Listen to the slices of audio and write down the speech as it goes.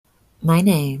My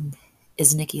name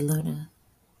is Nikki Luna,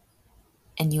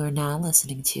 and you are now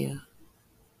listening to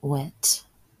Wet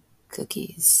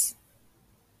Cookies.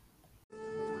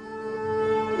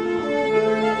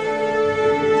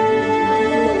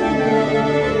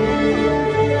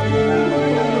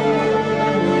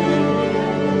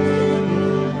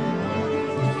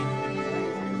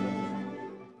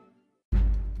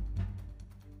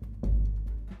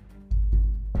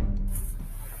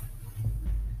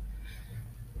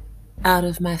 Out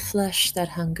of my flesh that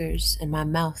hungers and my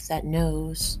mouth that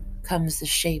knows comes the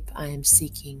shape I am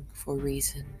seeking for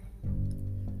reason.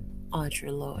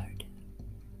 Audre Lorde.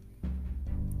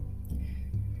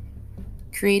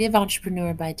 Creative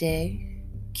entrepreneur by day,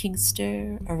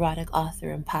 kinkster, erotic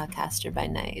author, and podcaster by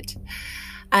night.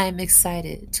 I am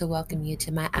excited to welcome you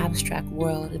to my abstract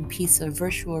world and piece of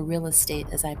virtual real estate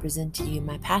as I present to you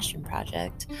my passion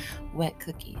project, Wet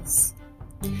Cookies.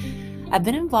 I've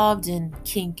been involved in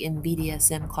kink and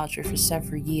BDSM culture for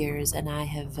several years, and I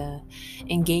have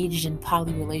engaged in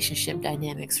poly relationship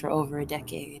dynamics for over a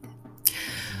decade.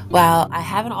 While I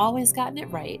haven't always gotten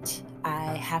it right,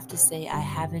 I have to say I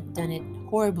haven't done it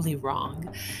horribly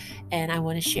wrong. And I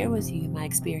want to share with you my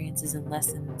experiences and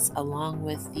lessons along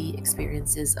with the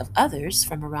experiences of others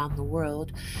from around the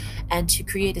world, and to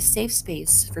create a safe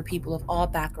space for people of all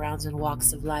backgrounds and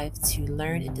walks of life to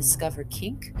learn and discover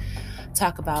kink,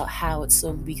 talk about how it's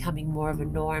slowly becoming more of a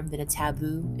norm than a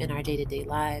taboo in our day to day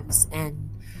lives, and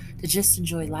to just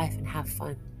enjoy life and have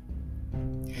fun.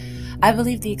 I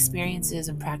believe the experiences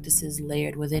and practices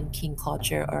layered within kink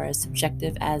culture are as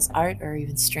subjective as art or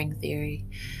even string theory.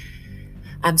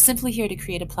 I'm simply here to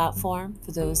create a platform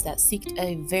for those that seek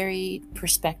a varied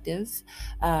perspective,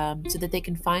 so that they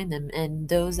can find them, and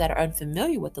those that are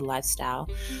unfamiliar with the lifestyle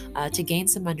to gain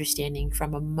some understanding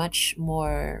from a much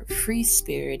more free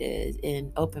spirited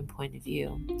and open point of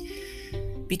view.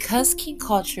 Because kink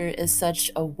culture is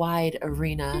such a wide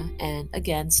arena and,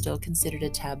 again, still considered a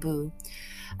taboo,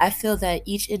 I feel that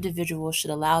each individual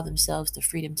should allow themselves the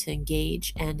freedom to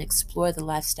engage and explore the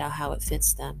lifestyle how it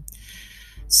fits them.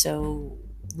 So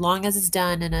long as it's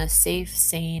done in a safe,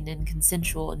 sane, and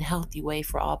consensual and healthy way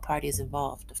for all parties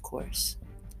involved, of course.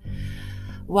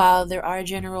 While there are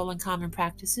general and common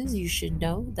practices, you should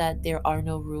know that there are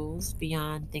no rules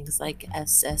beyond things like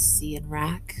SSC and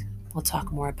RAC. We'll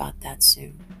talk more about that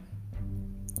soon.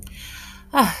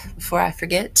 Before I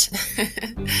forget,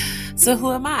 so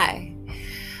who am I?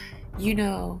 You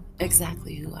know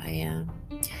exactly who I am.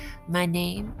 My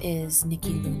name is Nikki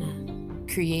Luna,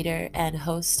 creator and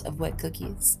host of Wet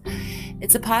Cookies.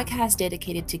 It's a podcast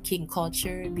dedicated to kink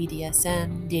culture,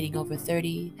 BDSM, dating over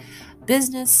 30,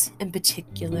 business, in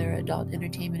particular adult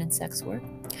entertainment and sex work,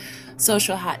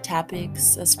 social hot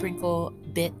topics, a sprinkle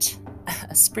bit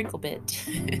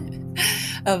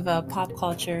of pop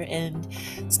culture, and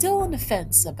still on the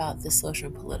fence about this social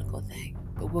and political thing,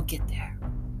 but we'll get there.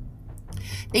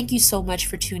 Thank you so much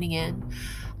for tuning in.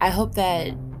 I hope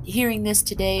that hearing this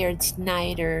today or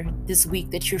tonight or this week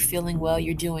that you're feeling well,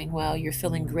 you're doing well, you're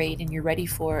feeling great, and you're ready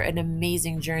for an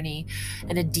amazing journey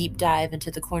and a deep dive into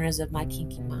the corners of my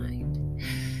kinky mind.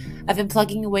 I've been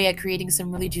plugging away at creating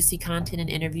some really juicy content and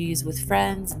interviews with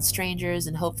friends and strangers,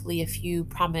 and hopefully a few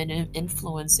prominent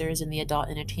influencers in the adult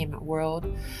entertainment world.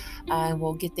 And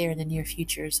we'll get there in the near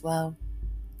future as well.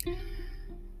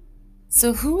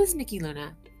 So who is Nikki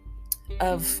Luna?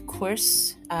 Of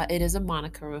course, it is a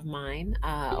moniker of mine,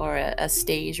 or a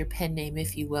stage or pen name,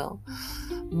 if you will.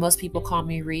 Most people call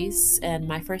me Reese, and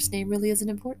my first name really isn't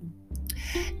important.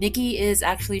 Nikki is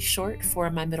actually short for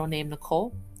my middle name,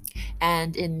 Nicole.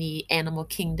 And in the animal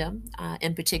kingdom,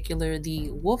 in particular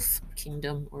the wolf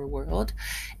kingdom or world,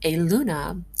 a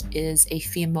Luna is a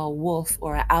female wolf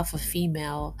or an alpha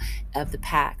female of the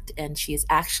pack, and she is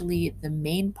actually the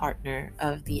main partner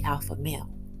of the alpha male.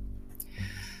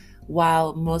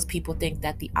 While most people think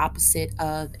that the opposite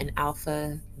of an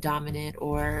alpha dominant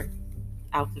or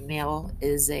alpha male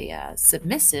is a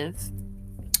submissive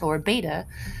or beta,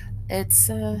 it's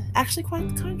actually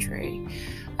quite the contrary.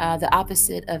 The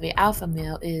opposite of a alpha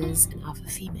male is an alpha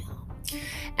female.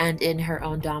 And in her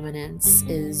own dominance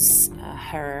is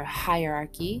her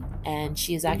hierarchy, and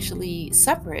she is actually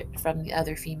separate from the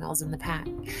other females in the pack.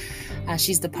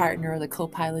 She's the partner or the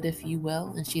co-pilot, if you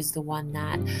will, and she's the one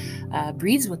that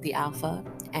breeds with the alpha,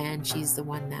 and she's the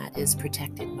one that is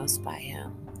protected most by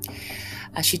him.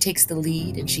 She takes the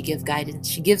lead and she gives guidance.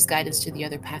 She gives guidance to the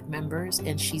other pack members,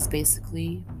 and she's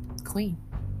basically queen.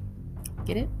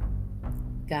 Get it?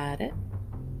 Got it?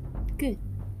 Good.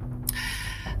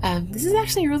 This is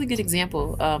actually a really good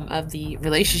example of the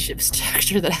relationship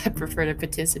structure that I prefer to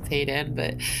participate in,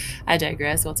 but I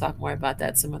digress. We'll talk more about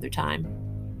that some other time.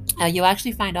 You'll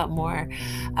actually find out more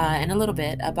in a little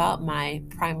bit about my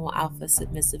primal alpha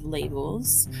submissive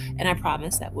labels, and I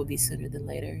promise that will be sooner than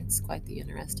later. It's quite the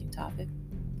interesting topic.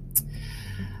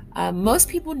 Most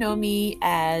people know me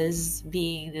as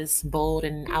being this bold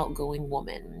and outgoing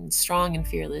woman, strong and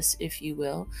fearless, if you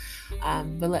will.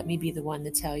 But let me be the one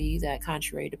to tell you that,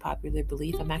 contrary to popular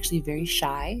belief, I'm actually very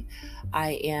shy.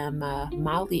 I am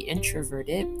mildly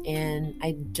introverted, and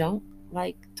I don't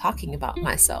like talking about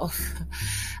myself.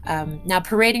 Now,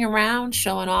 parading around,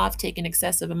 showing off, taking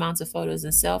excessive amounts of photos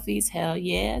and selfies, hell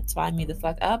yeah, tie me the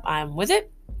fuck up. I'm with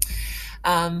it.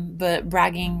 But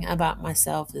bragging about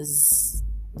myself is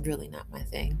really not my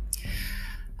thing.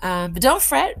 But don't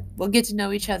fret, we'll get to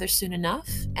know each other soon enough,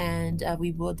 and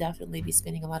we will definitely be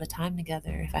spending a lot of time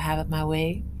together if I have it my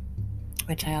way,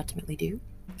 which I ultimately do.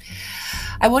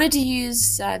 I wanted to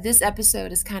use this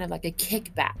episode as kind of like a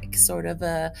kickback, sort of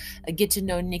a get to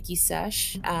know Nikki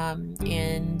sesh,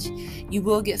 and you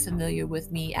will get familiar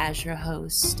with me as your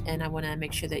host, and I want to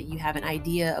make sure that you have an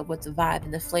idea of what the vibe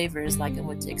and the flavor is like and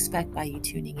what to expect by you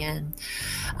tuning in.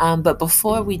 But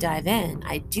before we dive in,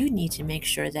 I do need to make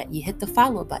sure that you hit the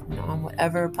follow button on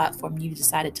whatever platform you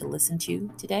decided to listen to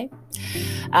today,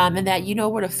 and that you know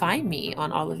where to find me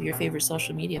on all of your favorite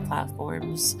social media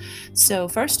platforms. So,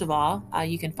 first of all,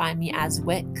 you can find me as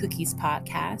Wet Cookies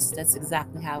Podcast. That's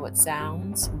exactly how it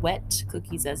sounds. Wet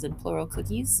cookies, as in plural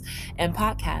cookies, and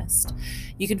podcast.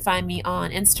 You can find me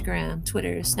on Instagram,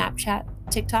 Twitter, Snapchat,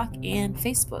 TikTok, and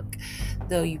Facebook,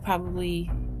 though you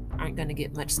probably aren't going to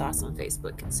get much sauce on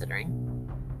Facebook considering.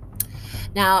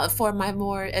 Now, for my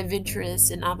more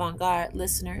adventurous and avant-garde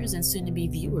listeners and soon-to-be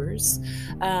viewers,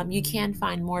 you can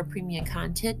find more premium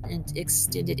content and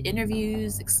extended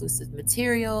interviews, exclusive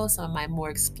material, some of my more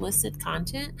explicit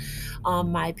content on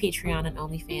my Patreon and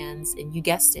OnlyFans. And you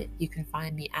guessed it, you can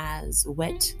find me as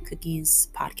Wet Cookies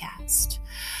Podcast.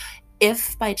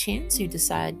 If by chance you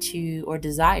decide to or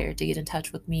desire to get in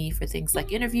touch with me for things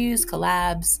like interviews,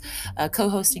 collabs,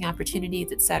 co-hosting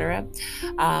opportunities, etc.,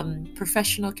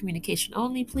 professional communication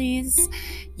only, please,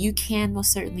 you can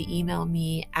most certainly email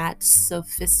me at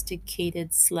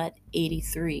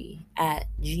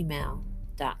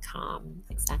sophisticatedslut83@gmail.com.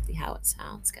 Exactly how it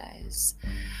sounds, guys.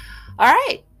 All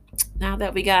right, now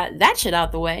that we got that shit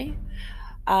out the way,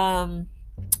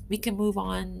 we can move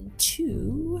on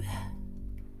to,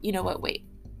 you know what, wait.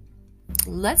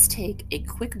 Let's take a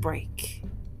quick break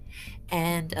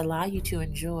and allow you to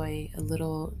enjoy a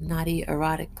little naughty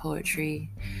erotic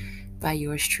poetry by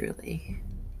yours truly.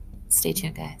 Stay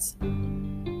tuned, guys.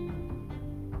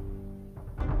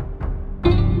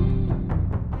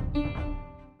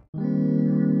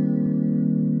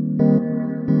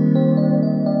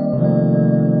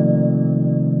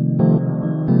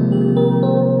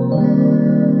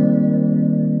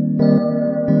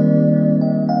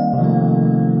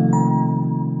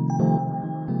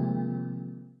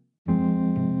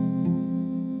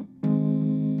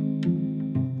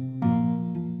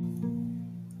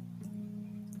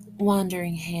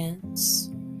 Wandering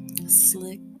hands,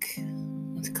 slick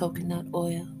with coconut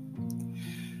oil,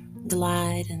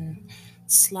 glide and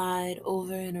slide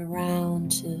over and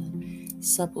around to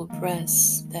supple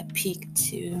breasts that peak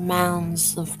to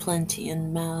mounds of plenty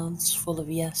and mouths full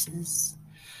of yeses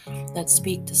that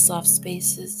speak to soft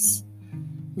spaces,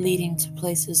 leading to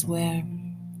places where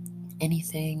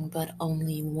anything but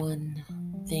only one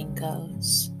thing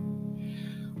goes.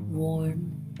 Warm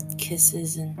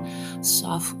kisses and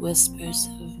soft whispers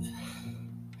of,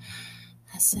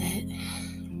 that's it,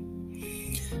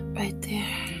 right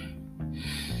there,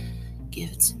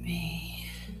 give it to me,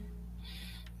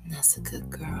 and that's a good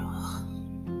girl.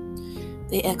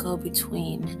 They echo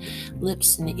between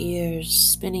lips and ears,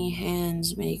 spinning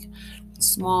hands make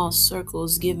small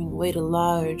circles, giving way to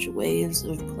large waves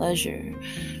of pleasure.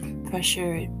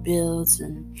 Pressure it builds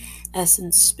and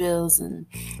essence spills and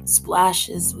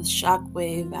splashes with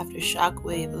shockwave after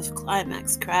shockwave of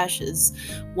climax crashes,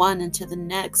 one into the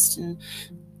next and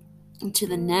into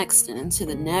the next and into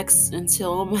the next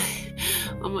until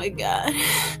oh my god,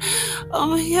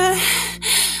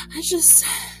 I just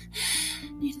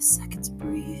need a second to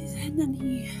breathe. And then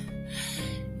he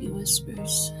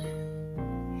whispers,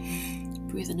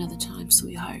 breathe another time,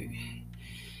 sweetheart.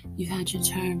 You've had your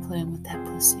turn playing with that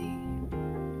pussy.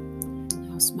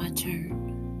 Now it's my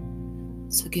turn.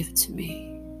 So give it to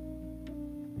me.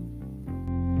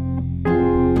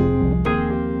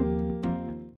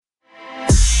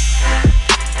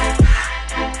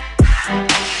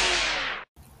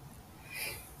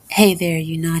 Hey there,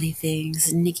 you naughty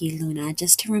things. Nikki Luna.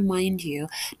 Just to remind you,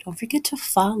 don't forget to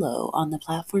follow on the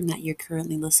platform that you're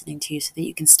currently listening to so that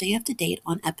you can stay up to date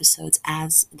on episodes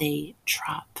as they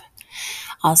drop.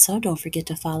 Also, don't forget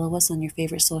to follow us on your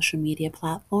favorite social media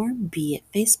platform, be it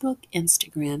Facebook,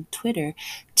 Instagram, Twitter,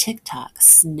 TikTok,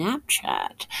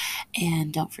 Snapchat.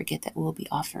 And don't forget that we'll be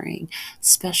offering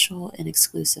special and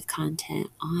exclusive content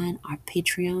on our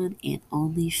Patreon and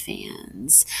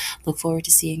OnlyFans. Look forward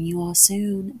to seeing you all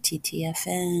soon.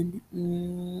 TTFN.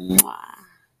 Mwah.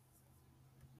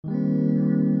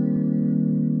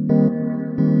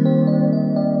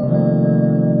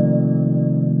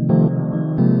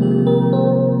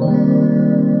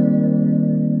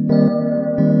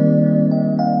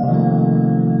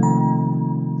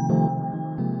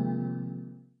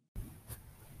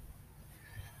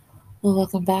 Well,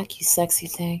 welcome back, you sexy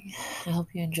thing. I hope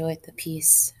you enjoyed the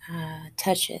piece.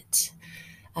 Touch It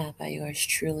by yours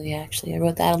truly, actually. I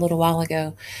wrote that a little while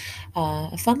ago.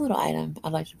 A fun little item I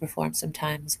like to perform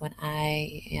sometimes when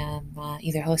I am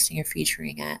either hosting or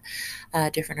featuring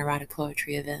at different erotic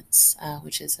poetry events,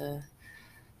 which is a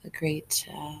great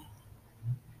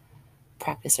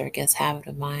practice or I guess habit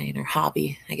of mine or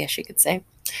hobby, I guess you could say.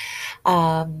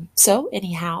 So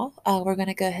anyhow, we're going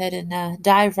to go ahead and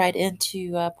dive right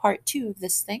into part two of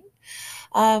this thing.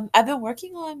 I've been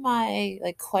working on my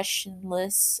like question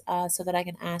list so that I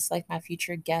can ask like my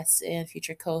future guests and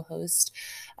future co-host.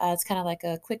 It's kind of like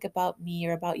a quick about me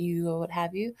or about you or what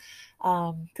have you.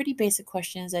 Pretty basic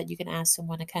questions that you can ask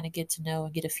someone to kind of get to know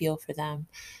and get a feel for them.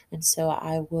 And so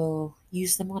I will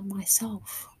use them on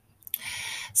myself.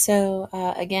 So,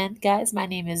 again, guys, my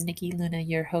name is Nikki Luna,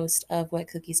 your host of Wet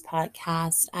Cookies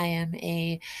Podcast. I am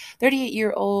a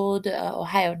 38-year-old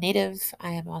Ohio native. I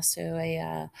am also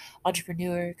a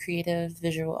entrepreneur, creative,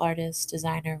 visual artist,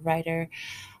 designer, writer.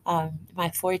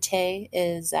 My forte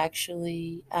is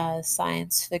actually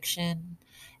science fiction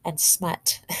and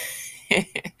smut.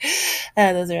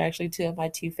 Those are actually two of my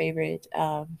two favorite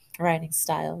writing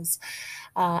styles.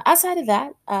 Outside of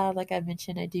that, like I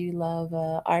mentioned, I do love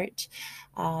art,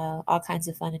 all kinds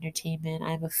of fun entertainment.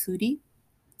 I'm a foodie.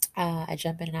 I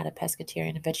jump in and out of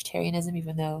pescatarian and vegetarianism,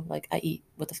 even though like I eat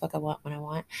what the fuck I want when I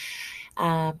want.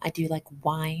 I do like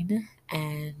wine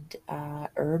and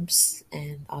herbs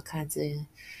and all kinds of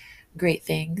great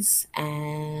things.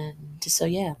 And so,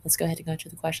 yeah, let's go ahead and go into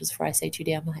the questions before I say too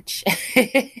damn much.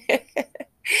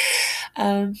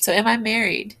 So, am I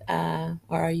married or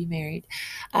are you married?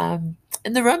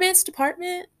 In the romance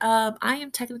department, I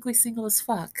am technically single as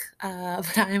fuck,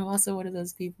 but I am also one of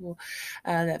those people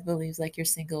that believes like you're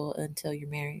single until you're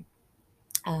married.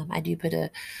 I do put a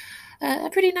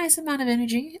pretty nice amount of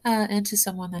energy into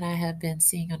someone that I have been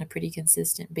seeing on a pretty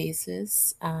consistent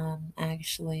basis.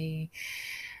 Actually,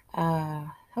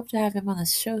 hope to have him on the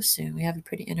show soon. We have a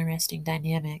pretty interesting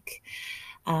dynamic.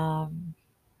 Um,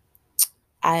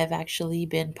 I have actually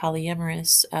been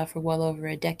polyamorous for well over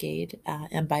a decade.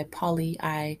 And by poly,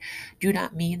 I do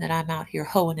not mean that I'm out here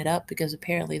hoeing it up because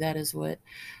apparently that is what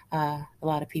a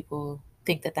lot of people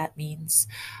think that that means.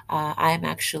 I am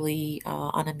actually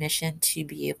on a mission to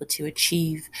be able to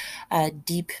achieve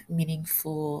deep,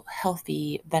 meaningful,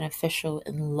 healthy, beneficial,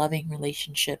 and loving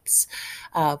relationships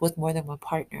with more than one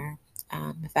partner.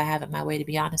 If I have it my way, to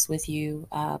be honest with you,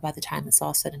 by the time it's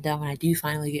all said and done, when I do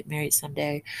finally get married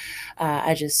someday,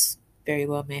 I just very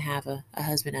well may have a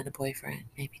husband and a boyfriend,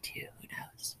 maybe two, who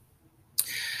knows.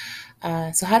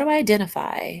 So, how do I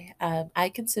identify? I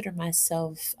consider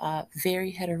myself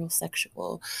very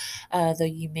heterosexual, though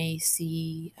you may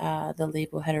see the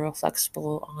label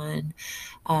heteroflexible on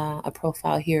a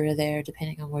profile here or there,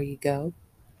 depending on where you go.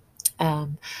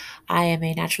 Um, I am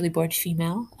a naturally born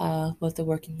female with a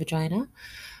working vagina.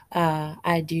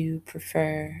 I do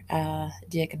prefer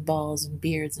dick and balls and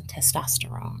beards and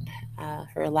testosterone,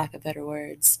 for a lack of better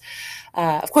words.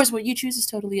 Of course, what you choose is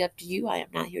totally up to you. I am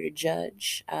not here to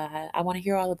judge. I want to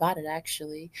hear all about it,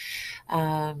 actually.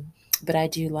 But I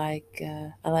do like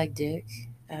I like dick,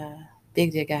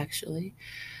 big dick, actually.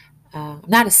 I'm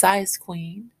not a size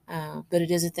queen. But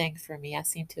it is a thing for me. I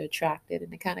seem to attract it,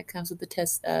 and it kind of comes with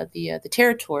the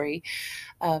territory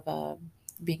of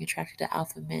being attracted to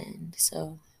alpha men.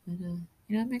 So,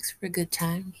 it makes for a good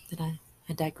time. But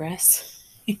I digress.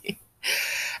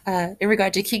 In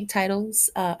regard to kink titles,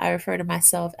 I refer to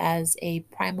myself as a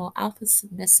primal alpha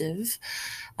submissive,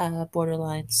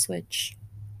 borderline switch.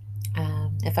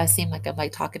 If I seem like I'm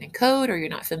like talking in code or you're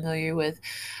not familiar with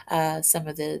some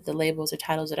of the labels or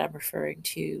titles that I'm referring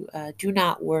to, do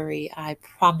not worry. I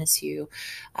promise you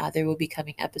there will be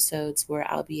coming episodes where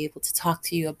I'll be able to talk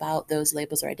to you about those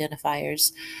labels or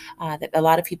identifiers that a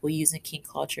lot of people use in kink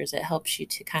cultures. It helps you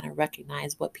to kind of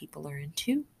recognize what people are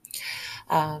into.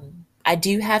 I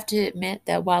do have to admit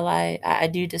that while I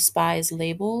do despise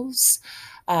labels,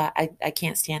 I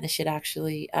can't stand the shit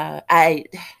actually. I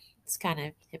It's kind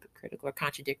of hypocritical or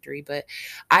contradictory, but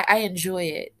I enjoy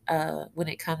it when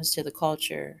it comes to the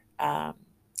culture,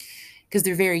 because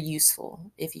they're very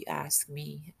useful, if you ask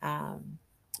me.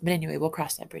 But anyway, we'll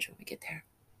cross that bridge when we get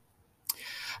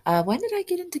there. When did I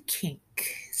get into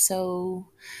kink? So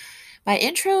my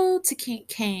intro to kink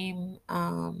came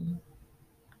when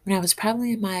I was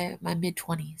probably in my mid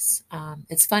 20s.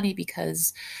 It's funny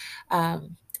because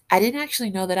um, I didn't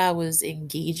actually know that I was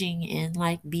engaging in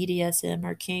like BDSM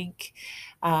or kink,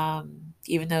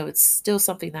 even though it's still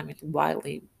something that I'm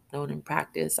widely known in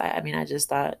practice. I mean, I just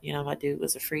thought, my dude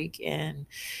was a freak and,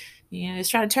 he's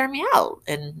trying to turn me out.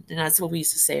 And that's what we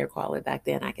used to say or call it back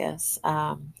then, I guess.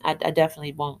 I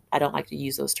definitely won't, I don't like to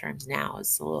use those terms now.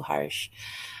 It's a little harsh,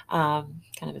 kind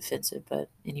of offensive, but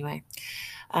anyway.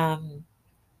 Um,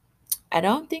 I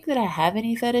don't think that I have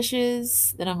any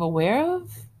fetishes that I'm aware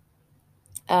of.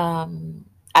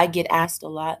 I get asked a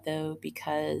lot though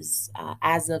because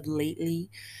as of lately,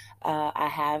 I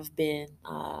have been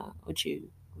what you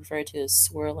refer to as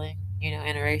swirling,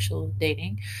 interracial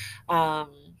dating.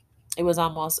 Um, it was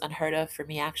almost unheard of for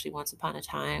me actually once upon a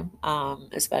time,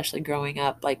 especially growing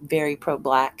up like very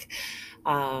pro-black,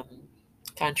 um,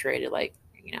 contrary to like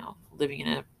living in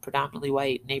a predominantly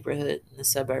white neighborhood in the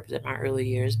suburbs in my early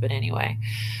years. But anyway,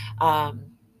 um,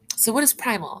 so what is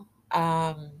primal?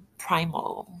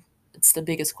 Primal. It's the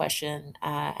biggest question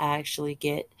I actually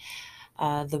get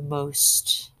the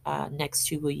most next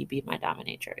to will you be my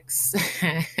dominatrix?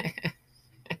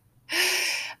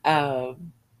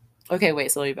 um, okay,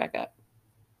 wait, so let me back up.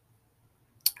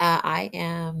 I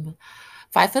am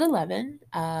 5'11",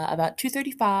 about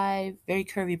 235, very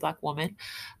curvy black woman.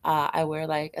 I wear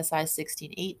like a size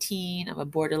 16, 18. I'm a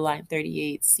borderline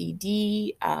 38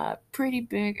 CD, pretty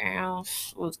big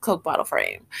ass with Coke bottle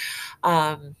frame.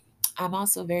 Um, I'm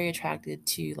also very attracted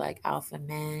to like alpha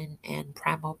men and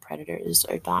primal predators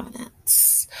or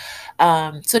dominants.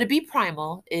 So to be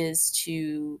primal is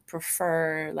to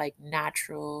prefer like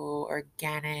natural,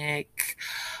 organic,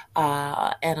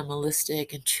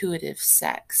 animalistic, intuitive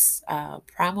sex.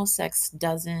 Primal sex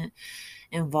doesn't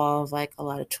involve like a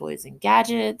lot of toys and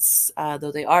gadgets,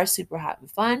 though they are super hot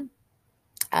and fun.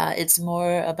 It's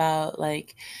more about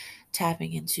like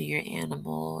tapping into your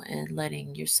animal and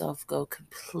letting yourself go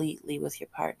completely with your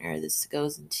partner. This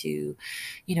goes into,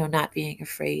 not being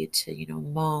afraid to,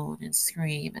 moan and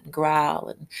scream and growl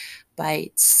and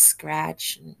bite,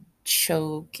 scratch and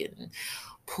choke and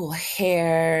pull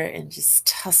hair and just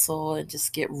tussle and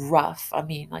just get rough. I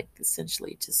mean, like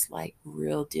essentially just like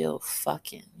real deal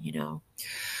fucking.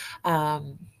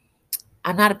 Um,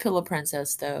 I'm not a pillow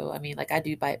princess though. I mean, like I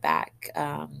do bite back,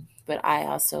 but I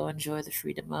also enjoy the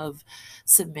freedom of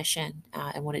submission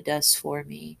and what it does for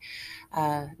me.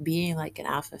 Being like an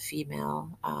alpha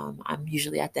female, I'm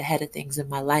usually at the head of things in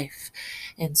my life,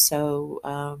 and so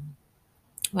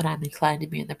when I'm inclined to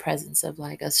be in the presence of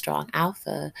like a strong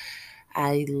alpha,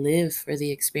 I live for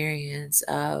the experience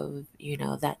of,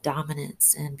 that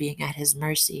dominance and being at his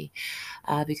mercy,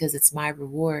 because it's my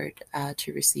reward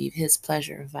to receive his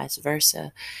pleasure and vice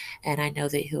versa. And I know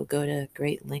that he'll go to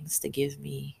great lengths to give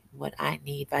me what I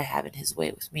need by having his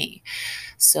way with me.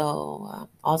 So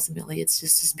ultimately, it's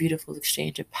just this beautiful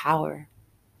exchange of power.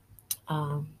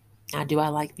 Um, now, do I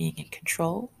like being in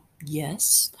control?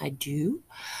 Yes, I do.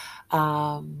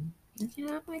 I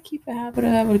might keep a habit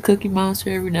of having a cookie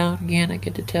monster every now and again. I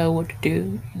get to tell what to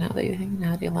do.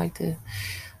 They like to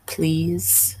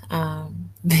please.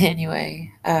 But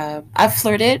anyway, I've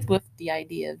flirted with the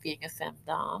idea of being a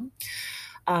femdom.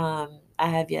 I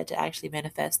have yet to actually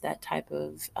manifest that type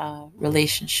of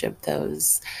relationship.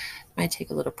 Those might take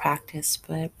a little practice,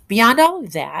 but beyond all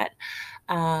of that,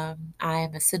 I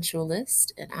am a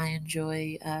sensualist and I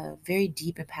enjoy very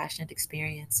deep and passionate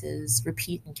experiences,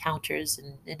 repeat encounters,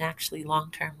 and actually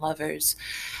long term lovers.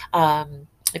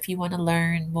 If you want to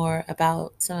learn more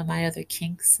about some of my other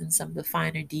kinks and some of the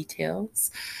finer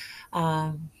details,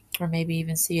 um, or maybe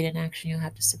even see it in action, you'll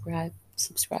have to subscribe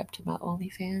to my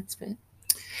OnlyFans. But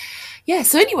yeah,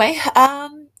 so anyway, I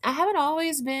haven't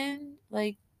always been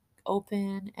like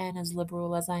open and as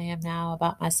liberal as I am now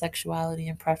about my sexuality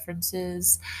and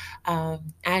preferences. I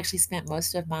actually spent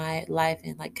most of my life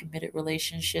in like committed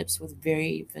relationships with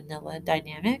very vanilla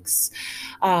dynamics.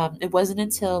 It wasn't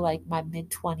until like my mid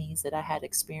 20s that I had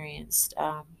experienced,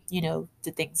 the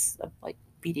things of like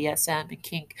BDSM and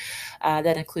kink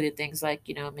that included things like,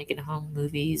 making home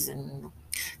movies and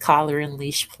collar and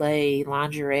leash play,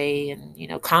 lingerie,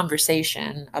 and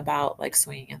conversation about like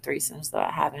swinging and threesomes. Though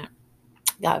I haven't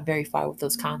got very far with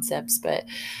those concepts, but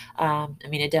I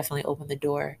mean, it definitely opened the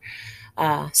door.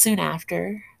 Soon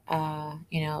after,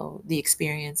 the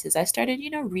experiences. I started,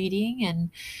 reading and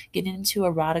getting into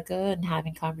erotica and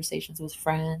having conversations with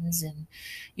friends and,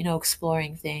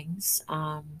 exploring things.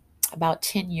 About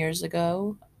 10 years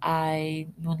ago, I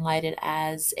moonlighted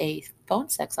as a phone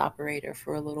sex operator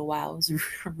for a little while. It was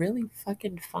really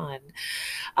fucking fun.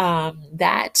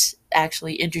 That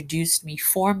actually introduced me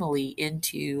formally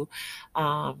into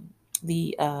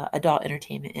the adult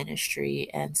entertainment industry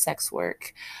and sex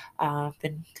work.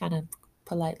 Been kind of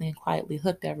politely and quietly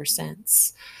hooked ever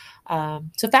since.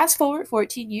 So fast forward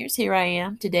 14 years, here I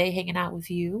am today hanging out with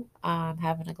you,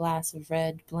 having a glass of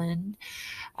red blend,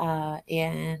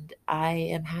 and I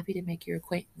am happy to make your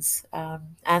acquaintance.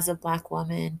 As a Black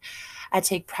woman, I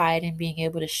take pride in being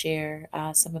able to share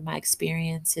some of my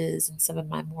experiences and some of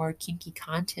my more kinky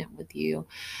content with you,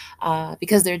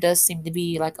 because there does seem to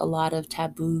be like a lot of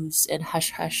taboos and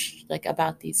hush hush like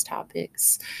about these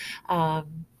topics.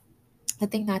 Um, the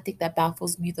thing that I think that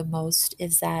baffles me the most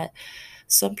is that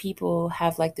some people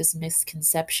have like this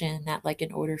misconception that like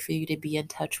in order for you to be in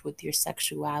touch with your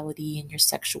sexuality and your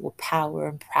sexual power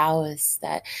and prowess,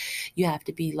 that you have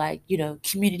to be like,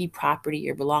 community property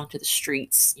or belong to the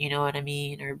streets, you know what I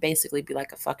mean, or basically be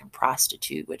like a fucking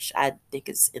prostitute, which I think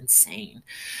is insane.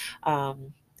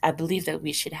 um, I believe that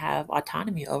we should have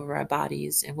autonomy over our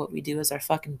bodies, and what we do is our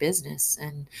fucking business.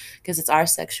 And because it's our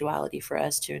sexuality for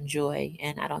us to enjoy.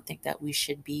 And I don't think that we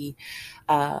should be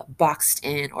boxed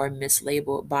in or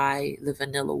mislabeled by the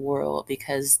vanilla world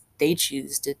because they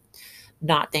choose to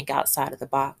not think outside of the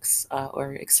box,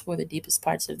 or explore the deepest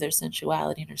parts of their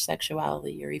sensuality and their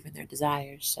sexuality or even their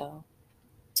desires. So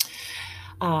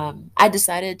I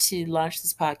decided to launch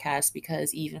this podcast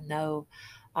because even though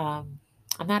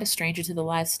I'm not a stranger to the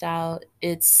lifestyle,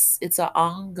 it's an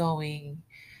ongoing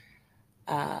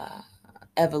uh,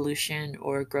 evolution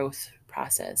or growth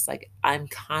process. Like I'm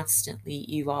constantly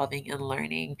evolving and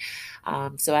learning.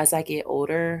 So as I get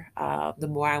older, the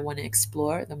more I want to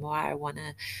explore, the more I want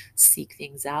to seek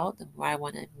things out, the more I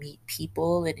want to meet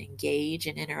people and engage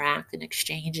and interact and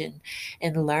exchange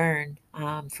and learn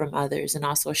from others, and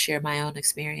also share my own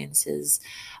experiences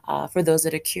for those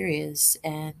that are curious,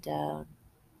 and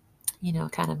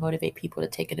kind of motivate people to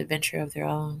take an adventure of their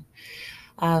own.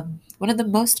 One of the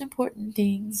most important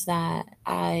things that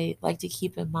I like to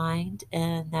keep in mind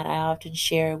and that I often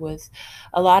share with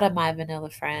a lot of my vanilla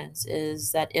friends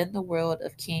is that in the world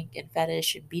of kink and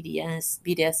fetish and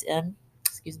BDSM,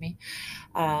 excuse me,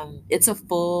 it's a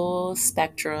full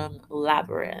spectrum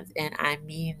labyrinth. And I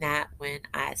mean that when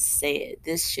I say it.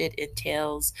 This shit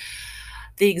entails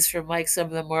things from like some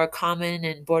of the more common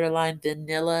and borderline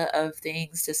vanilla of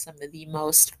things to some of the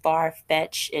most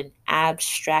far-fetched and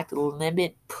abstract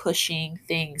limit pushing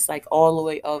things, like all the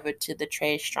way over to the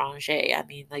très étranger. I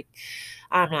mean, like,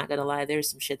 I'm not gonna lie,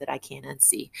 there's some shit that I can't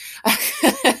unsee.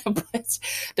 But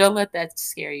don't let that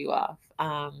scare you off.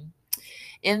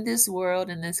 In this world,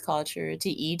 in this culture, to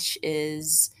each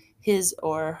is his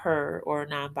or her or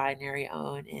non-binary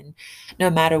own. And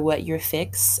no matter what your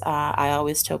fix, I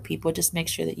always tell people, just make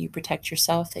sure that you protect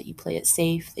yourself, that you play it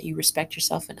safe, that you respect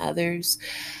yourself and others,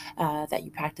 that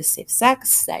you practice safe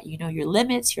sex, that you know your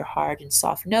limits, your hard and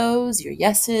soft no's, your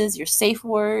yeses, your safe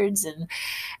words. And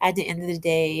at the end of the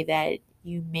day, that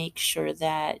you make sure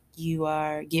that you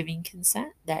are giving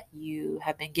consent, that you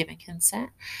have been given consent,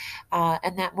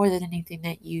 and that more than anything,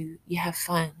 that you have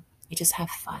fun. You just have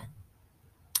fun.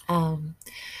 Um,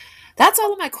 that's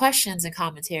all of my questions and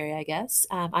commentary, I guess.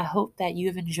 I hope that you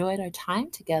have enjoyed our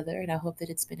time together, and I hope that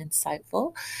it's been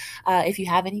insightful. If you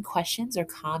have any questions or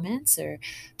comments or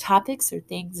topics or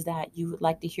things that you would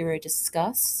like to hear or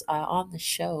discuss on the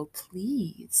show,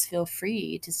 please feel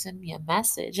free to send me a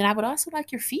message. And I would also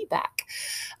like your feedback.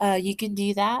 You can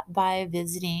do that by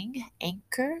visiting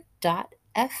anchor.fm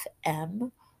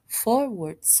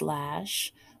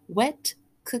 /wet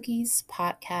cookies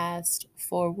podcast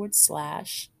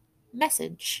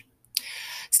 /message.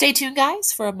 Stay tuned,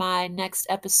 guys, for my next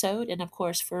episode, and of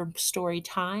course for story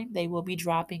time. They will be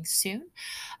dropping soon.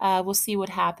 We'll see what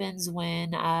happens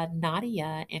when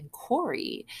Nadia and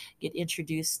Corey get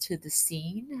introduced to the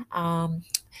scene.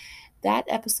 That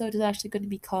episode is actually going to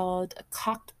be called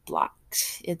Cocked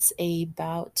Blocked. It's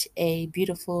about a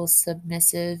beautiful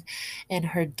submissive and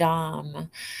her dom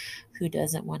who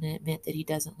doesn't want to admit that he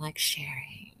doesn't like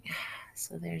sharing.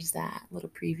 So there's that little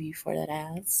preview for that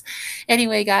ads.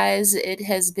 Anyway, guys, it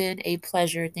has been a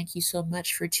pleasure. Thank you so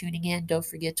much for tuning in. Don't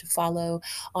forget to follow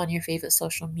on your favorite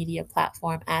social media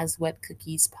platform as Wet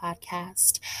Cookies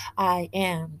Podcast. I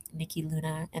am Nikki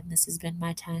Luna, and this has been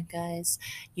my time, guys.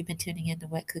 You've been tuning in to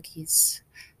Wet Cookies.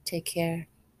 Take care.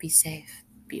 Be safe.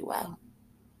 Be well.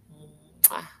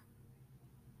 Mwah.